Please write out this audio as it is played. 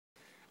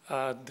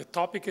The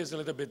topic is a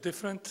little bit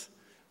different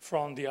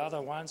from the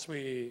other ones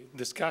we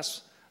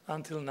discussed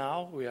until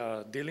now. We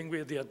are dealing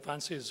with the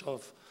advances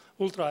of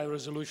ultra-high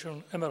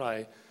resolution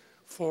MRI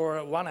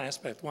for one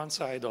aspect, one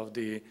side of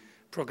the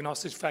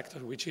prognostic factor,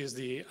 which is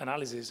the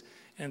analysis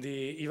and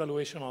the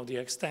evaluation of the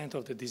extent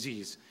of the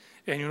disease.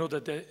 And you know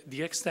that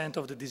the extent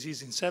of the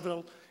disease in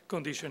several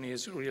conditions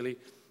is really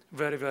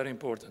very, very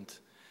important.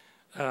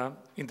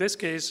 In this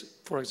case,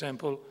 for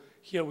example,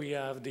 here we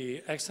have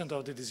the extent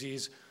of the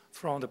disease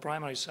from the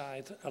primary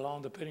site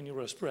along the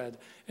perineural spread,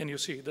 and you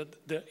see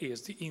that there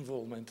is the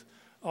involvement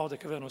of the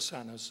cavernous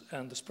sinus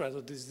and the spread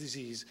of this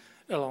disease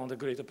along the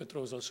greater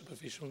petrosal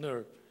superficial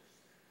nerve.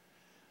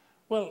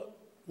 Well,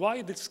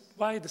 why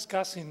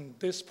discussing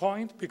this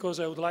point?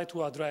 Because I would like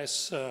to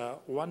address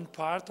one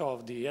part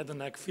of the head and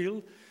neck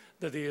field,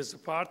 that is the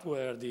part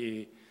where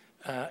the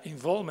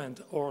involvement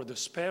or the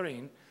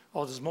sparing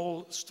of the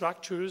small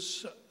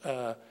structures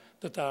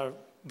that are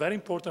very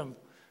important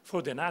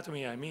for the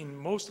anatomy, I mean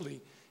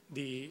mostly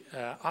the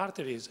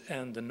arteries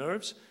and the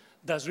nerves,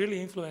 does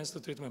really influence the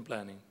treatment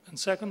planning. And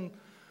second,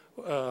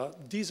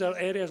 these are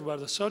areas where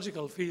the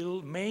surgical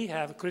field may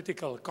have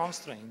critical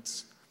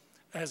constraints,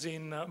 as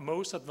in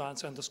most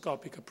advanced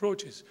endoscopic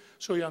approaches.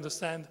 So you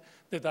understand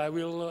that I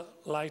will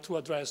like to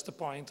address the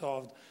point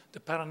of the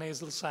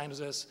paranasal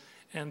sinuses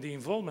and the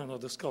involvement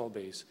of the skull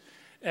base.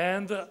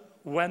 And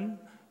when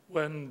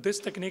this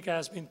technique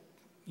has been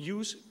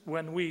used,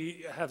 when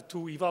we have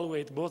to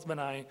evaluate both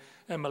benign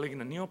and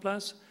malignant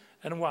neoplasms.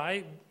 And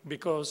why?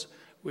 Because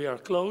we are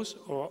close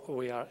or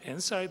we are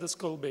inside the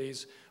skull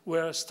base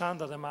where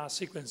standard MR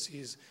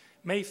sequences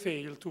may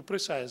fail to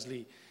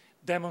precisely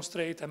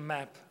demonstrate and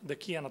map the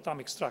key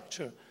anatomic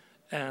structure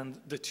and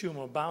the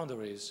tumor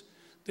boundaries.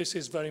 This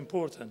is very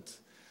important.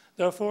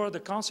 Therefore, the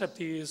concept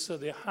is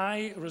the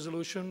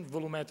high-resolution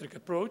volumetric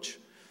approach.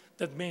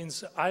 That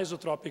means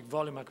isotropic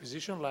volume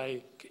acquisition,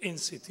 like in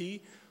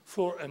CT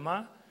for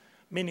MR,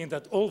 meaning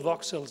that all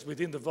voxels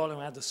within the volume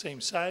are the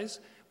same size.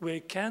 We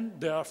can,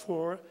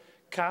 therefore,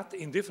 cut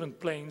in different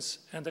planes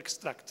and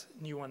extract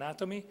new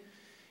anatomy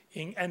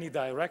in any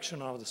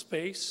direction of the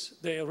space.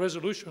 The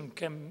resolution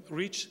can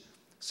reach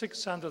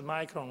 600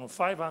 microns or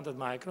 500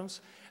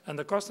 microns, and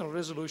the constant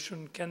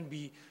resolution can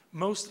be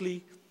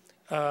mostly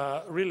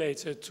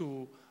related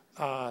to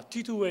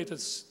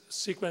T2-weighted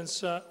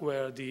sequence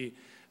where the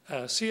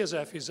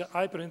CSF is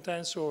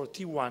hyperintense, or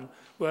T1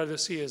 where the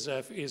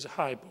CSF is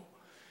hypo.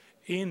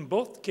 In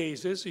both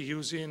cases,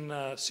 using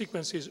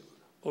sequences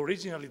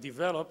originally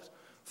developed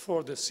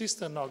for the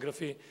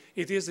cysternography,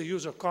 it is the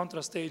use of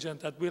contrast agent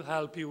that will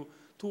help you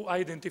to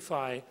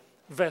identify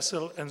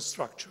vessel and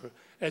structure.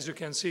 As you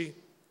can see,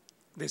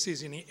 this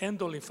is an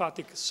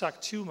endolymphatic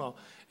sac tumor,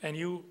 and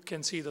you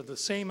can see that the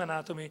same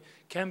anatomy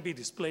can be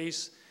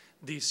displaced.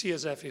 The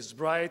CSF is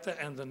bright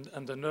and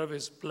the nerve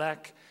is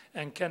black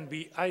and can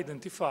be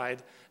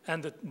identified,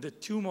 and the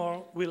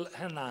tumor will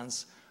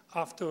enhance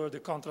after the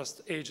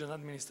contrast agent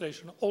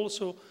administration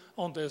also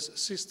on this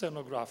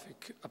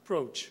cysternographic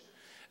approach.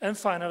 And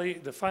finally,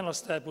 the final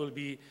step will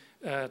be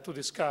to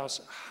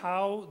discuss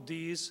how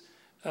these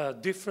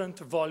different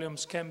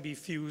volumes can be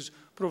fused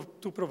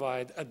to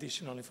provide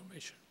additional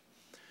information.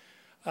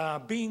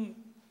 Being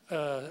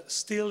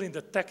still in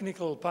the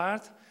technical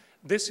part,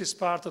 this is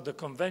part of the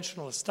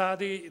conventional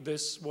study.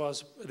 This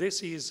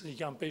is a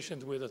young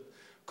patient with a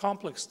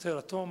complex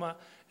teratoma,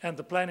 and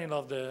the planning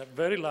of the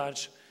very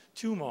large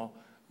tumor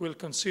will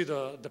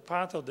consider the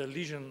part of the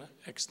lesion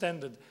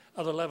extended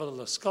at the level of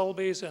the skull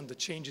base and the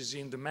changes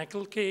in the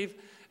Meckel cave,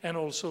 and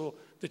also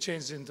the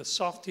changes in the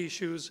soft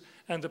tissues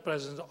and the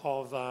presence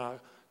of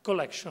a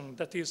collection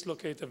that is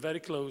located very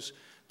close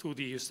to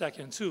the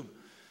Eustachian tube.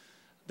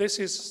 This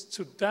is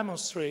to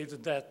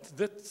demonstrate that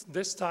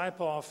this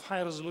type of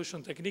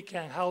high-resolution technique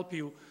can help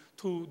you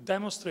to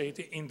demonstrate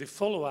in the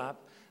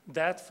follow-up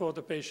that for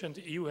the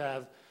patient you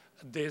have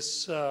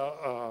this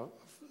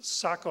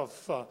sac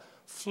of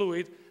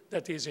fluid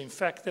that is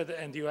infected,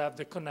 and you have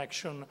the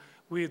connection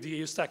with the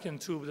Eustachian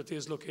tube that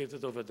is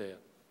located over there.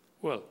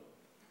 Well,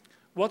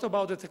 what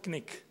about the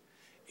technique?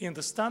 In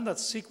the standard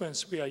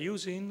sequence we are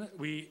using,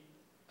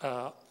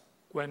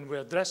 when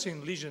we're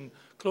addressing lesion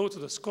close to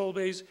the skull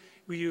base,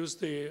 we use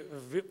the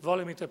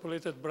volume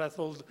interpolated breath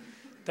hold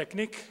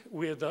technique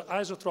with the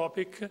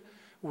isotropic,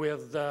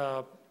 with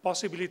the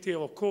possibility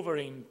of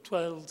covering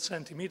 12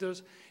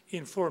 centimeters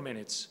in 4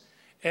 minutes.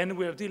 And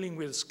we're dealing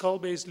with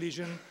skull-based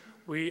lesion.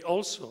 We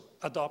also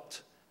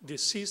adopt the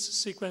CIS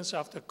sequence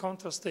after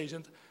contrast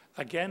agent,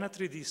 again a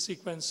 3D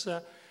sequence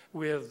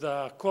with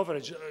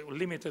coverage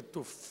limited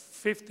to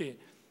 50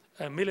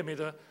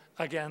 millimeter.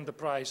 Again, the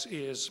price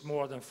is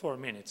more than 4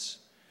 minutes.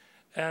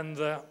 And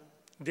the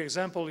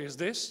example is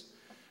this.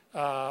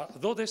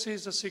 Though this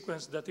is a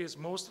sequence that is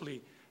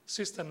mostly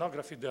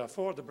cysternography,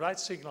 therefore the bright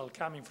signal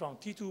coming from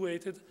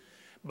T2-weighted,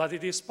 but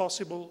it is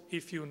possible,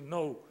 if you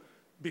know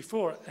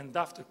before and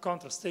after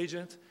contrast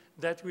agent,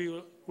 that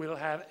we will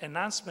have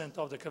enhancement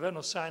of the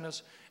cavernous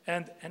sinus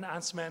and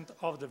enhancement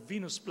of the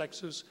venous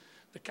plexus,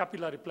 the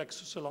capillary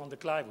plexus along the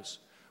clivus.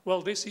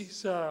 Well, this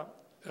is a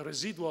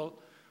residual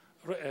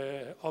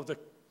of the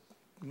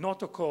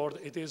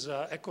notochord, it is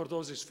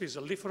echordosis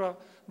physalifera.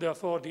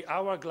 Therefore, the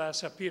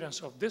hourglass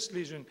appearance of this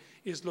lesion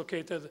is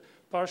located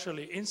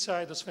partially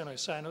inside the sphenoid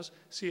sinus.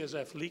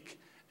 CSF leak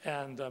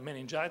and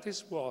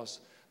meningitis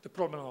was the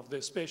problem of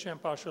this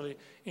patient, partially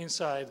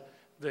inside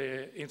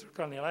the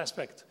intracranial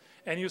aspect.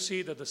 And you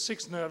see that the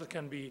sixth nerve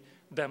can be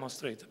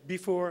demonstrated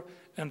before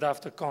and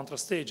after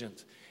contrast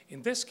agent.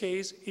 In this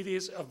case, it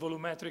is a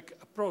volumetric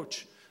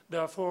approach.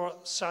 Therefore,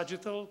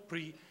 sagittal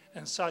pre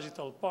and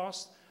sagittal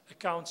post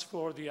accounts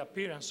for the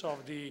appearance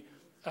of the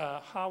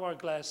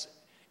hourglass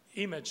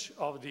image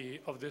of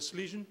this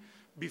lesion.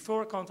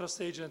 Before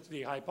contrast agent,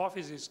 the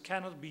hypophysis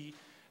cannot be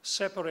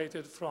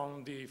separated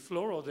from the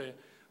floor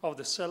of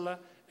the cella,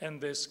 and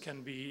this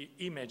can be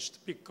imaged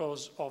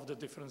because of the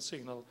different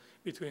signal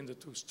between the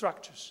two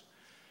structures.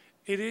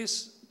 It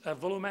is a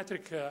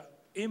volumetric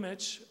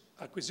image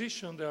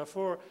acquisition.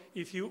 Therefore,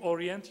 if you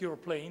orient your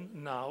plane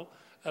now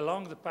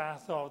along the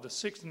path of the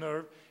sixth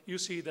nerve, you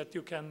see that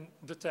you can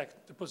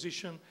detect the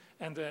position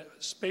and the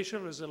spatial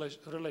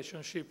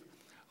relationship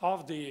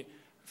of the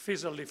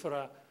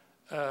physalifera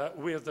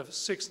with the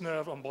sixth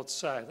nerve on both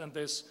sides. And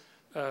this,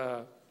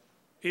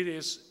 it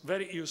is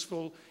very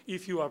useful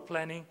if you are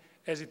planning,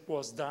 as it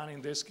was done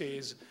in this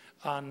case,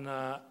 an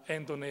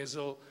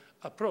endonasal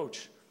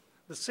approach.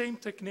 The same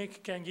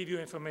technique can give you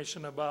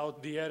information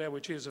about the area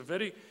which is a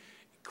very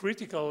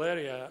critical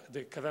area,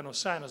 the cavernous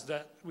sinus,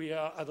 that we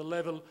are at the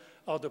level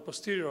of the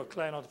posterior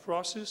clinoid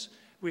process.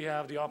 We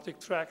have the optic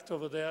tract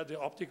over there, the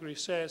optic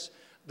recess,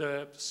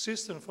 the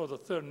cistern for the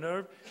third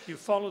nerve. You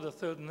follow the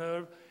third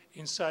nerve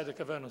inside the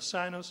cavernous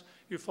sinus.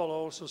 You follow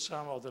also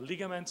some of the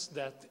ligaments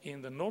that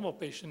in the normal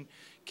patient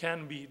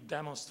can be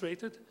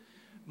demonstrated.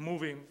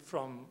 Moving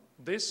from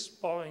this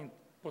point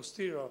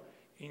posterior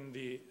in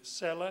the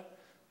cella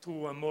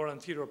to a more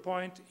anterior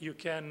point, you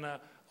can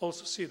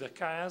also see the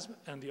chiasm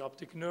and the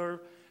optic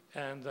nerve,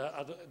 and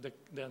the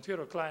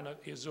anterior clinoid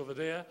is over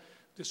there,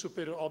 the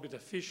superior orbital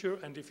fissure,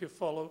 and if you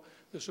follow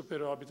the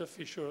superior orbital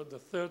fissure, the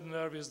third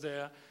nerve is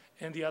there,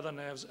 and the other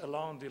nerves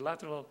along the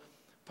lateral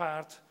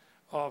part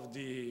of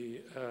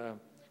the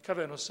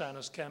cavernous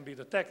sinus can be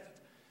detected.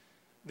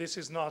 This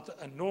is not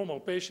a normal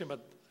patient,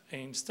 but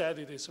instead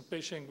it is a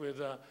patient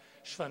with a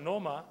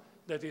schwannoma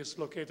that is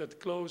located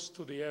close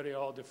to the area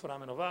of the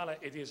foramen ovale.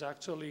 It is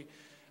actually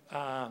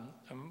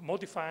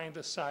modifying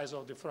the size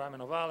of the foramen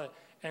ovale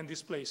and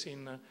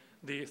displacing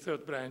the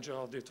third branch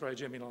of the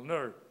trigeminal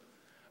nerve.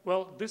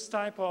 Well, this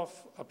type of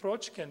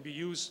approach can be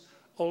used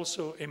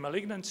also in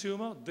malignant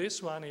tumor.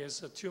 This one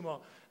is a tumor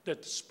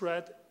that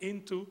spread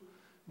into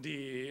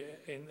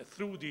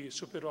through the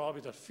superior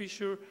orbital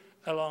fissure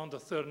along the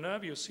third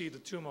nerve. You see the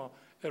tumor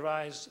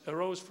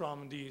arose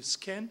from the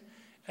skin,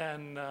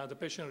 and the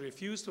patient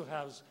refused to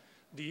have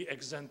the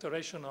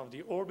exenteration of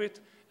the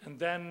orbit, and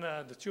then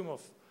the tumor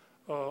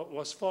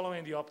was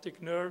following the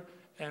optic nerve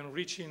and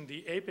reaching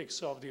the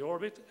apex of the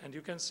orbit. And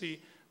you can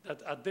see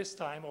that at this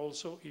time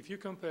also, if you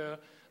compare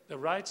the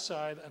right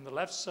side and the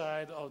left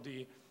side of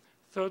the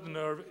third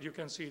nerve, you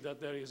can see that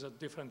there is a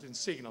difference in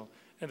signal,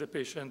 and the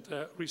patient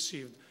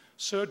received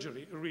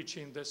surgery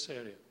reaching this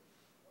area.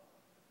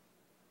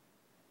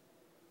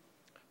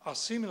 A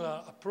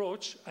similar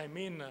approach, I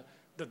mean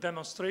the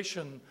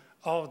demonstration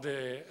of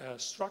the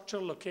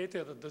structure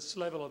located at this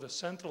level of the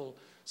central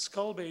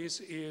skull base,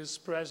 is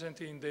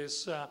present in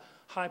this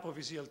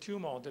hypophyseal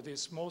tumor that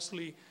is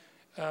mostly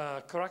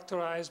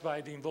characterized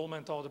by the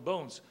involvement of the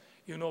bones.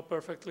 You know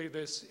perfectly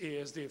this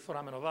is the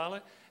foramen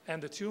ovale,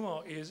 and the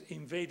tumor is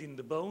invading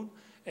the bone,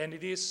 and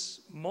it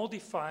is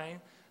modifying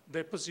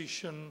the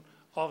position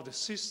of the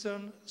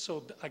cistern.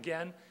 So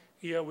again,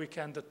 here we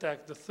can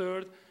detect the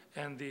third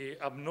and the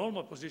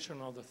abnormal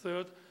position of the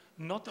third,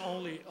 not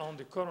only on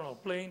the coronal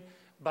plane,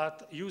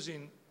 but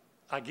using,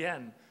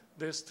 again,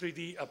 this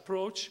 3D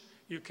approach,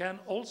 you can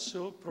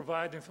also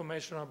provide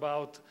information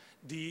about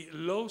the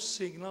low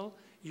signal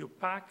you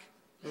pack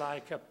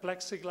like a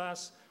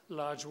plexiglass,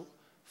 large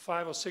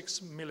 5 or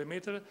 6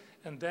 millimeter,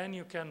 and then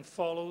you can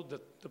follow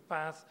the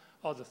path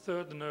of the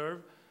third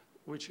nerve,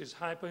 which is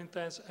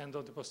hypointense, and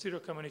of the posterior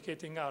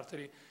communicating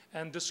artery,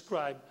 and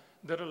describe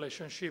the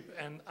relationship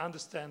and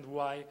understand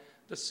why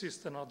the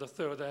cistern of the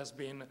third has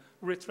been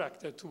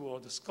retracted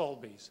toward the skull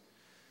base.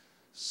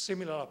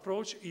 Similar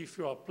approach if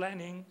you are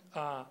planning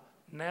a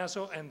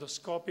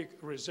nasoendoscopic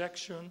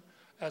resection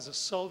as a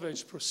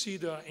salvage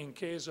procedure in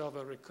case of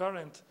a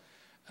recurrent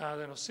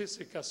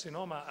adenocystic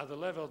carcinoma at the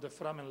level of the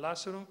foramen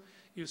lacerum.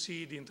 You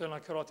see the internal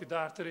carotid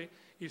artery.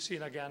 You see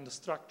again the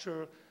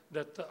structure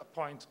that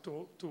point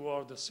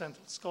toward the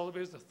central skull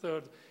base. The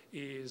third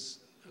is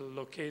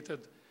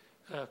located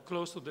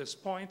close to this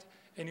point,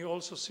 and you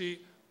also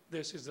see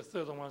this is the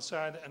third on one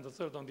side and the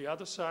third on the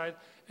other side,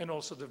 and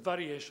also the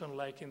variation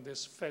like in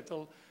this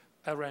fetal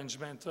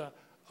arrangement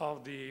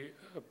of the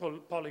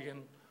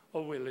polygon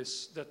of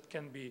Willis that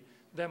can be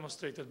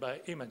demonstrated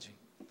by imaging.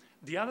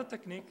 The other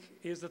technique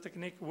is the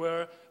technique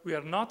where we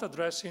are not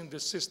addressing the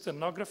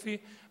cysternography,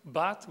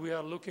 but we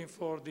are looking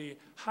for the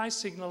high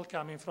signal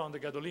coming from the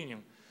gadolinium.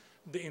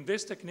 In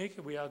this technique,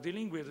 we are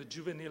dealing with a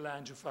juvenile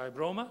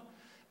angiofibroma,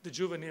 the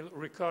juvenile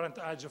recurrent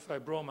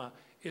angiofibroma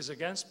is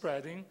again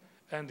spreading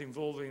and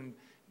involving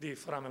the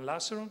foramen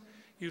lacerum.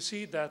 You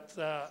see that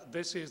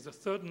this is the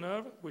third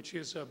nerve, which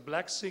is a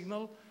black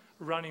signal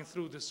running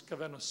through this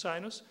cavernous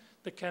sinus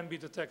that can be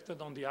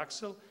detected on the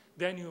axle.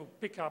 Then you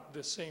pick up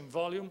the same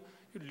volume,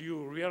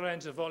 you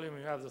rearrange the volume,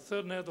 you have the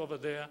third nerve over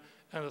there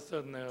and the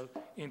third nerve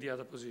in the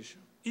other position.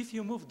 If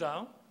you move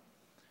down,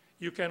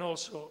 you can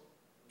also,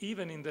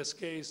 even in this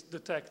case,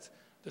 detect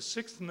the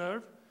sixth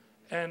nerve,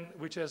 and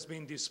which has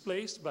been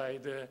displaced by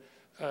the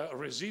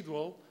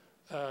residual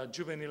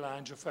juvenile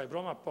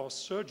angiofibroma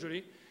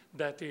post-surgery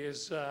that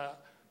is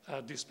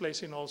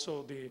displacing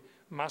also the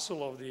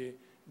muscle of the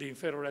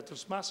inferior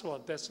rectus muscle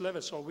at this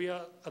level. So we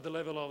are at the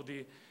level of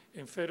the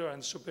inferior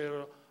and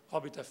superior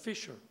orbital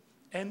fissure.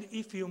 And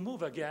if you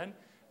move again,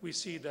 we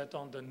see that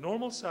on the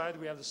normal side,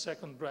 we have the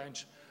second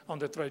branch on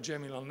the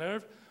trigeminal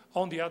nerve.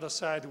 On the other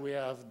side, we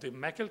have the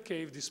Meckel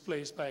cave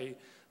displaced by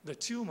the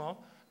tumor.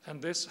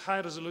 And this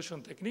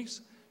high-resolution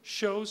techniques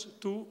shows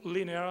two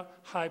linear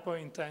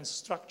hypointense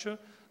structures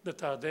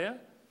that are there.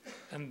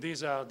 And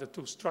these are the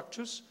two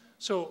structures.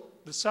 So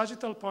the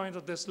sagittal point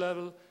at this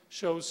level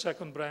shows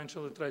second branch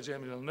of the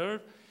trigeminal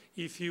nerve.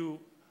 If you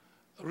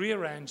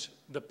rearrange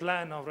the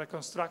plan of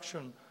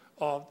reconstruction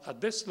at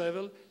this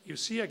level, you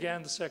see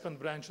again the second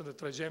branch of the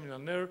trigeminal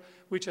nerve,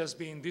 which has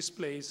been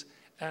displaced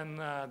and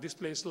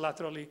displaced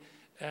laterally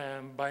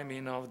by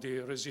means of the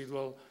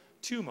residual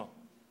tumor.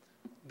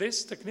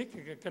 This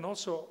technique can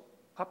also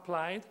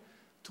apply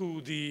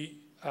to the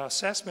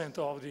assessment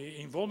of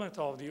the involvement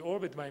of the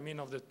orbit by means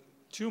of the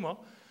tumor.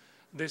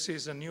 This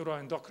is a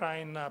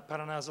neuroendocrine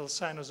paranasal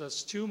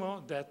sinus tumor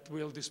that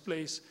will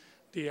displace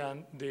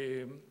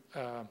the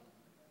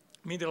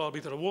middle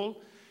orbital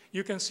wall.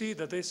 You can see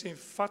that this in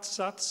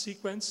FAT-SAT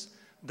sequence,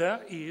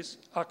 there is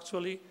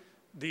actually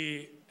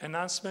the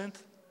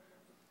enhancement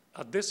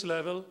at this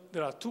level.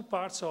 There are two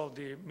parts of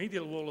the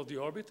medial wall of the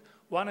orbit.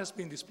 One has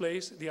been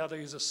displaced, the other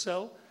is a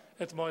cell,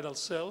 ethmoidal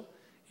cell.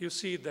 You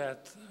see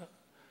that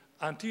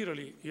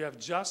anteriorly you have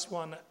just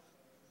one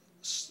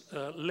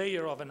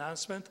layer of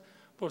enhancement.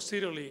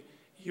 Posteriorly,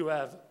 you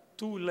have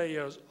two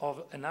layers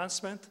of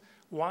enhancement.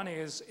 One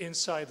is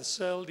inside the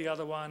cell, the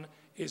other one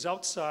is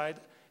outside,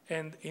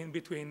 and in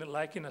between,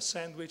 like in a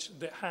sandwich,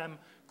 the ham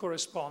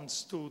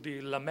corresponds to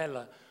the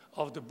lamella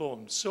of the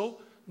bone. So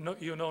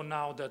you know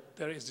now that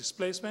there is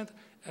displacement,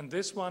 and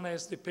this one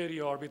is the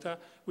periorbita,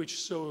 which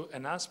shows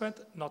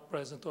enhancement, not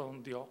present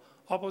on the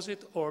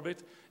opposite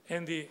orbit,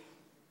 and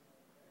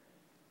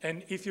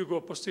if you go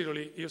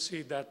posteriorly, you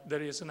see that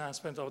there is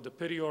enhancement of the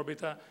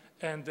periorbita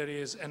and there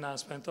is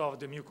enhancement of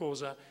the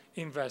mucosa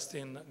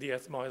investing the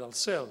ethmoidal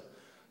cell.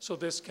 So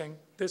this can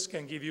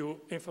give you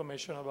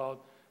information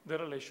about the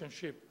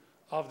relationship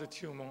of the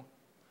tumor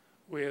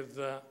with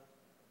the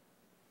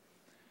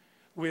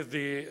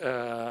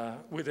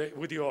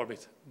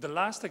orbit. The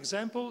last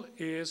example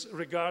is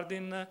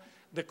regarding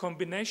the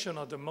combination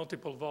of the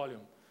multiple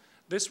volume.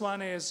 This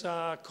one is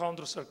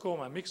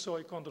chondrosarcoma,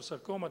 myxoid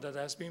chondrosarcoma that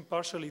has been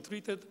partially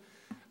treated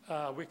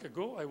a week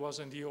ago. I was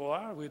in the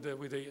OR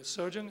with a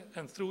surgeon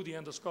and through the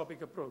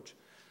endoscopic approach.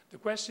 The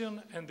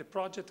question and the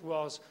project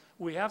was,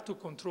 we have to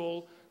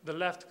control the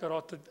left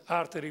carotid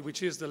artery,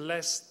 which is the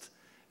least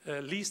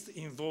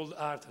involved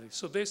artery.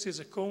 So this is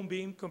a cone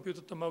beam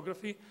computed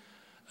tomography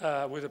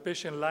with a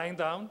patient lying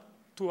down,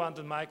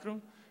 200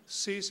 micron.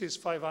 CIS is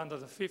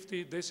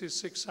 550, this is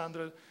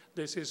 600,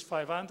 this is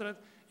 500.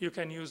 You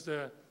can use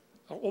the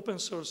open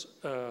source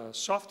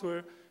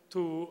software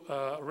to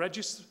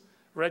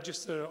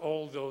register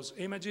all those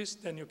images.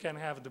 Then you can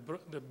have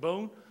the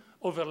bone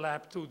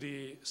overlap to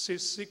the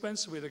CIS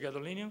sequence with the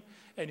gadolinium,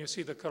 and you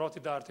see the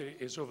carotid artery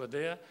is over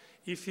there.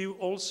 If you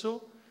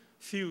also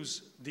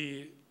fuse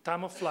the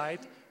time of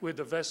flight with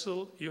the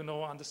vessel, you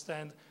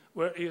understand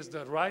where is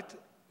the right,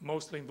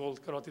 mostly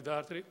involved carotid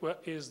artery, where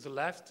is the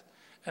left,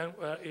 and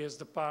where is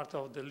the part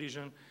of the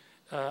lesion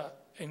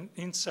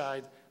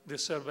inside the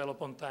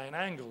cerebellopontine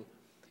angle.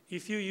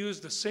 If you use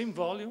the same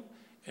volume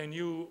and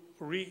you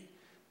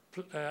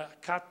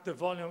cut the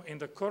volume in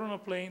the coronal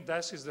plane,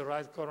 this is the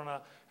right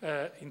coronal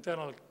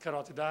internal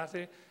carotid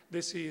artery.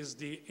 This is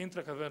the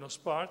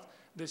intracavernous part.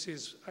 This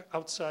is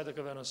outside the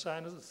cavernous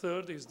sinus. The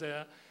third is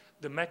there.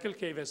 The Meckel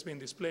cave has been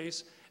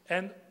displaced.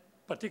 And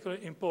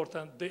particularly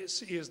important,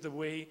 this is the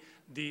way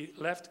the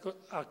left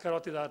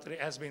carotid artery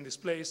has been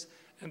displaced,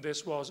 and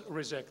this was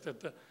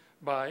resected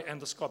by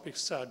endoscopic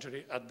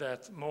surgery at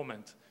that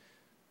moment.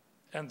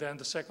 And then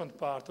the second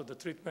part of the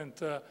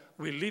treatment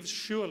will leave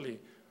surely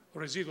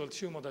residual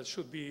tumor that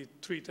should be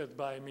treated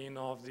by means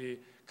of the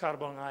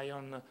carbon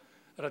ion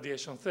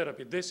radiation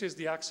therapy. This is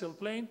the axial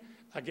plane.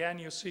 Again,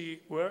 you see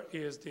where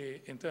is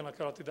the internal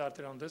carotid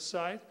artery on this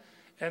side,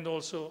 and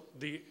also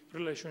the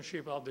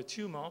relationship of the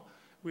tumor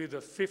with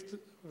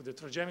the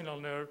trigeminal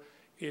nerve.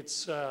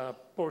 Its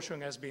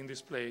portion has been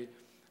displaced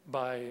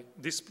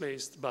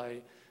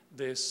by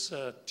this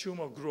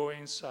tumor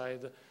growing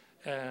inside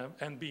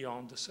and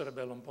beyond the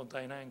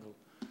cerebellum-pontine angle.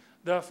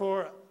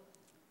 Therefore,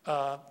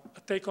 a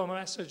take-home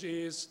message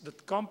is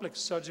that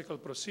complex surgical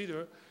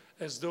procedure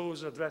as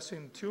those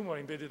addressing tumor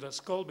embedded in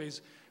skull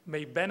base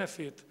may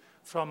benefit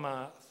from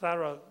a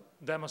thorough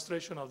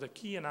demonstration of the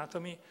key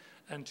anatomy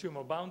and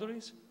tumor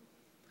boundaries.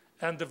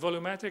 And the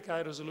volumetric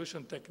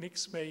high-resolution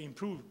techniques may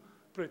improve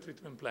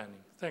pre-treatment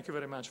planning. Thank you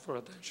very much for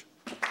attention.